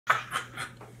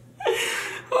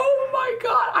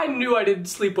I knew I didn't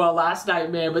sleep well last night,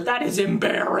 man, but that is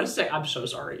embarrassing. I'm so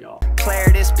sorry, y'all. Player,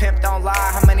 this pimp don't lie.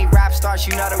 How many rap stars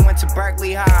you know that went to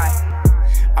Berkeley High?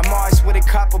 I'm always with a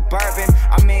cup of bourbon.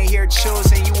 I'm in here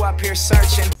choosing, you up here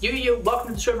searching. Yo, welcome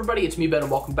to the show, everybody. It's me, Ben,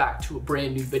 and welcome back to a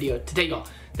brand new video. Today, y'all,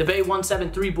 the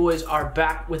BAE173 boys are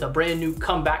back with a brand new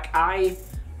comeback. I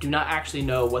do not actually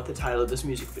know what the title of this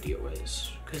music video is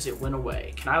because it went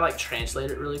away. Can I like translate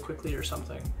it really quickly or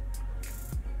something?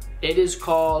 It is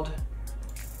called...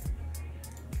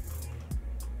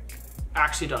 I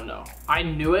actually don't know. I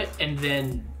knew it and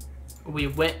then we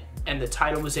went and the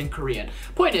title was in Korean.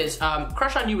 Point is,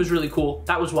 Crush on You was really cool.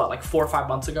 That was what, like 4 or 5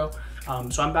 months ago?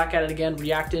 So I'm back at it again,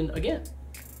 reacting again.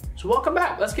 So welcome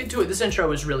back, let's get to it. This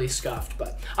intro is really scuffed,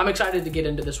 but I'm excited to get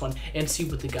into this one and see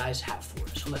what the guys have for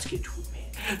us. So let's get to it,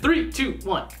 man. 3, 2,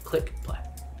 1, click play.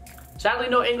 Sadly,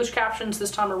 no English captions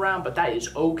this time around, but that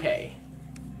is okay.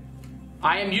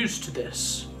 I am used to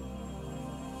this.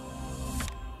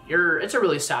 It's a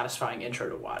really satisfying intro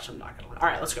to watch, I'm not gonna lie. All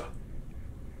right, let's go.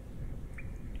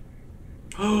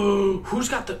 Who's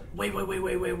got the wait,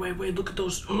 look at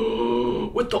those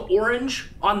with the orange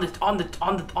on the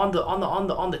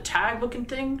tag looking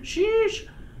thing. Sheesh.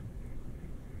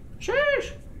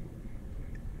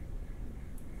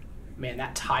 Man,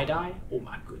 that tie-dye, oh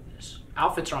my goodness.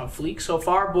 Outfits are on fleek so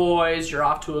far, boys. You're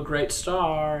off to a great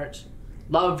start.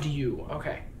 Loved you.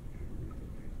 Okay.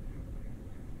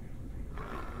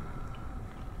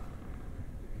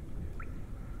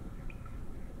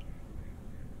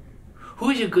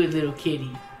 Who's a good little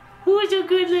kitty? Who's a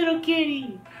good little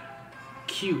kitty?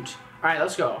 Cute. All right,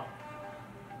 let's go.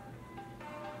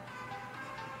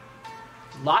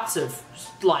 Lots of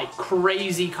like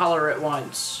crazy color at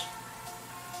once.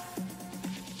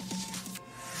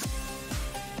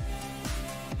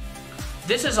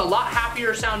 This is a lot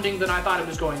happier sounding than I thought it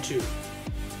was going to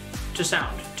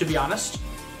sound, to be honest.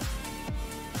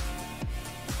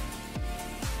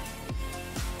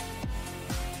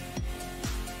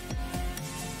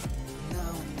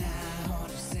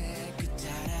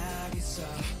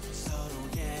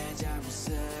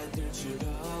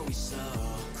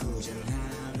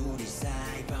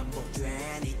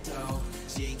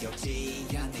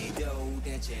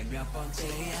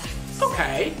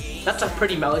 Okay, that's a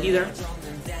pretty melody there.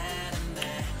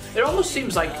 It almost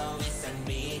seems like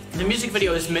the music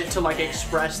video is meant to like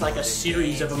express like a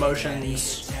series of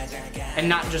emotions and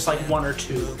not just like one or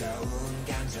two.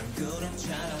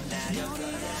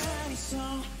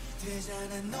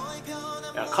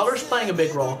 Yeah, color's playing a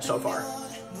big role so far.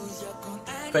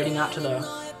 Fading out to the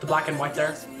black and white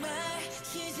there.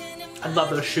 I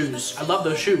love those shoes. I love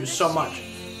those shoes so much.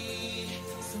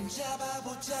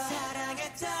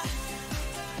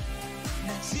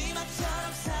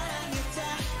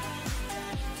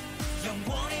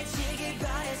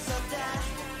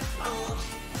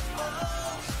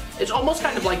 It's almost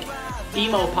kind of like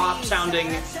emo pop sounding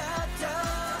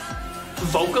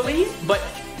vocally, but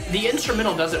the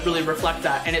instrumental doesn't really reflect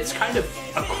that, and it's kind of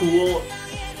a cool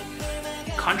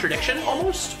contradiction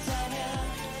almost.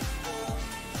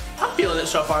 I'm feeling it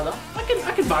so far though. I can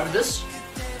vibe with this.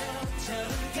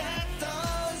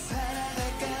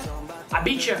 I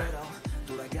beat you.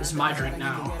 This is my drink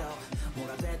now.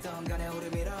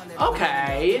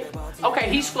 Okay. Okay,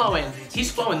 he's flowing.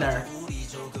 He's flowing there.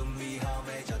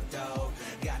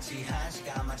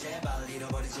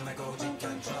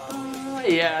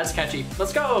 Yeah, that's catchy.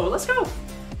 Let's go. Let's go.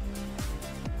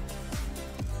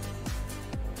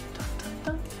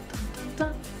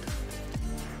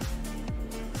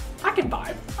 I can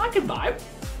vibe. I can vibe.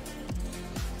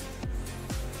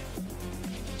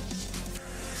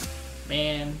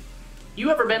 Man,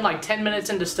 you ever been like 10 minutes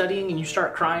into studying and you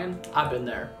start crying? I've been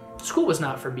there. School was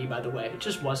not for me, by the way. It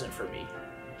just wasn't for me.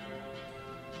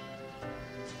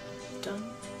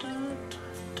 Dun, dun,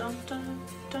 dun, dun,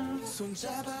 dun.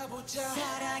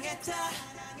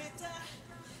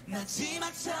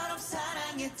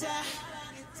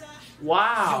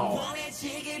 Wow.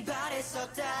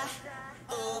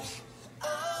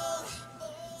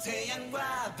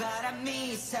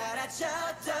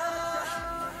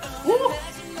 Woo.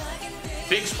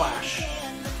 Big splash.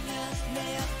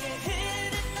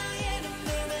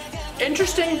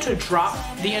 Interesting to drop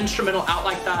the instrumental out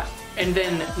like that and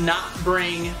then not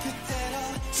bring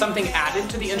something added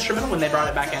to the instrumental when they brought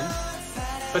it back in.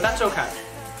 But that's okay.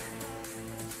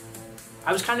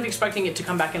 I was kind of expecting it to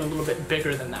come back in a little bit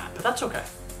bigger than that, but that's okay.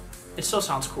 It still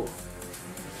sounds cool.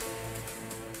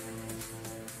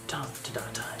 Dun, da, da,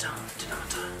 da, da, da,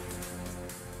 da.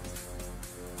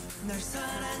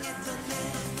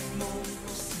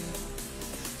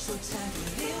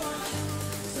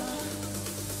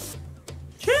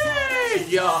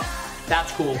 Yeah,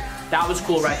 that's cool. That was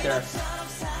cool right there.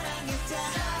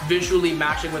 Visually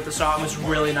matching with the song was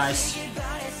really nice.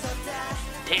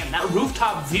 Damn, that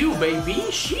rooftop view, baby.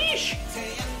 Sheesh.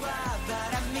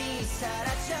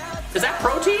 Is that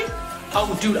protein?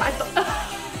 Oh, dude, I thought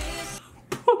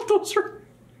those are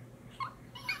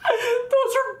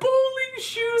bowling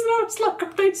shoes, and I was like,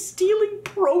 are they stealing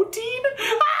protein?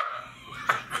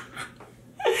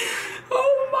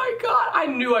 Oh my god, I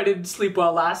knew I didn't sleep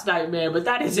well last night, man, but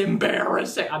that is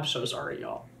embarrassing. I'm so sorry,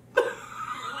 y'all.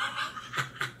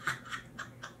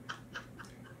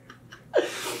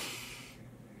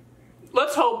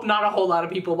 Let's hope not a whole lot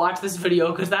of people watch this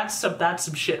video, because that's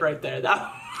some shit right there.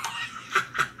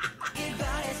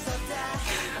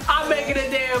 I'm making a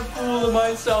damn fool of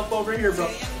myself over here, bro.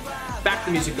 Back to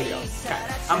the music video. Okay,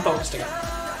 I'm focused again.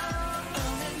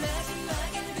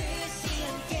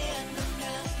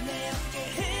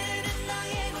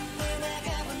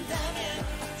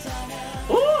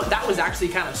 Ooh, that was actually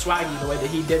kind of swaggy the way that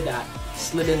he did that.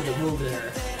 Slid into the groove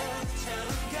there.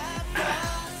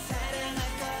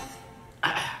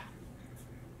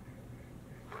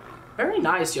 Very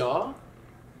nice, y'all.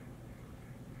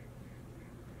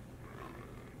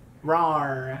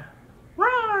 Rawr.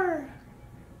 Rawr.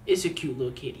 It's a cute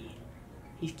little kitty.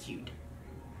 He's cute.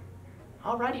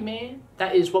 Alrighty, man.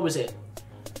 That is, what was it?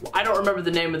 Well, I don't remember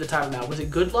the name of the title now. Was it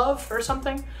Good Love or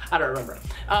something? I don't remember.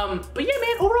 But yeah,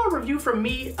 man, overall review from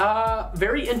me,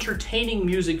 very entertaining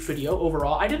music video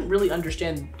overall. I didn't really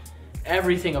understand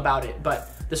everything about it,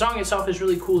 but the song itself is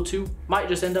really cool too. Might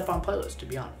just end up on playlist, to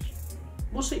be honest.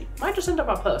 We'll see. Might just end up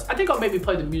on playlist. I think I'll maybe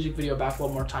play the music video back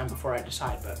one more time before I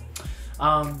decide, but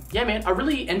yeah, man, a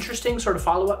really interesting sort of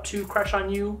follow-up to Crush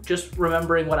on You, just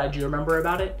remembering what I do remember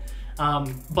about it.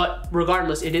 But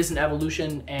regardless, it is an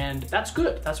evolution, and that's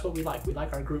good. That's what we like. We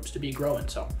like our groups to be growing.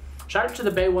 So shout out to the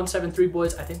BAE173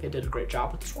 boys. I think they did a great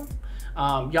job with this one.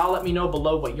 Y'all let me know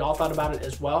below what y'all thought about it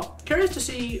as well. Curious to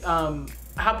see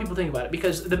how people think about it,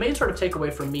 because the main sort of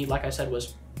takeaway from me, like I said,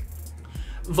 was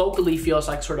vocally feels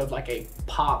like sort of like a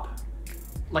pop,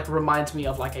 like reminds me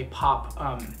of like a pop,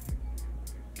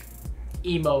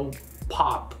 emo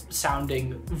pop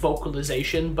sounding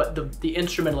vocalization, but the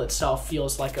instrumental itself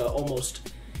feels like a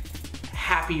almost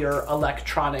happier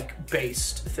electronic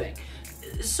based thing.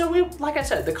 So like I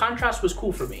said, the contrast was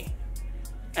cool for me,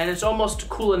 and it's almost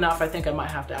cool enough I think I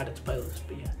might have to add it to playlist.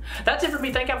 But yeah, that's it for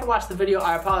me. Thank you for watching the video.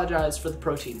 I apologize for the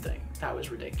protein thing. That was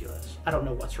ridiculous. I don't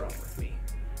know what's wrong with me.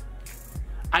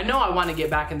 I know I want to get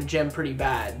back in the gym pretty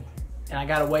bad, and I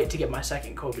gotta wait to get my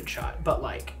second COVID shot, but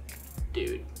like,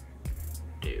 dude,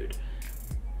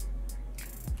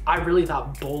 I really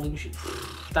thought bowling should.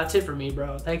 That's it for me,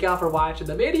 bro. Thank y'all for watching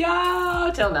the video.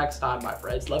 Till next time, my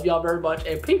friends. Love y'all very much,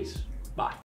 and peace. Bye.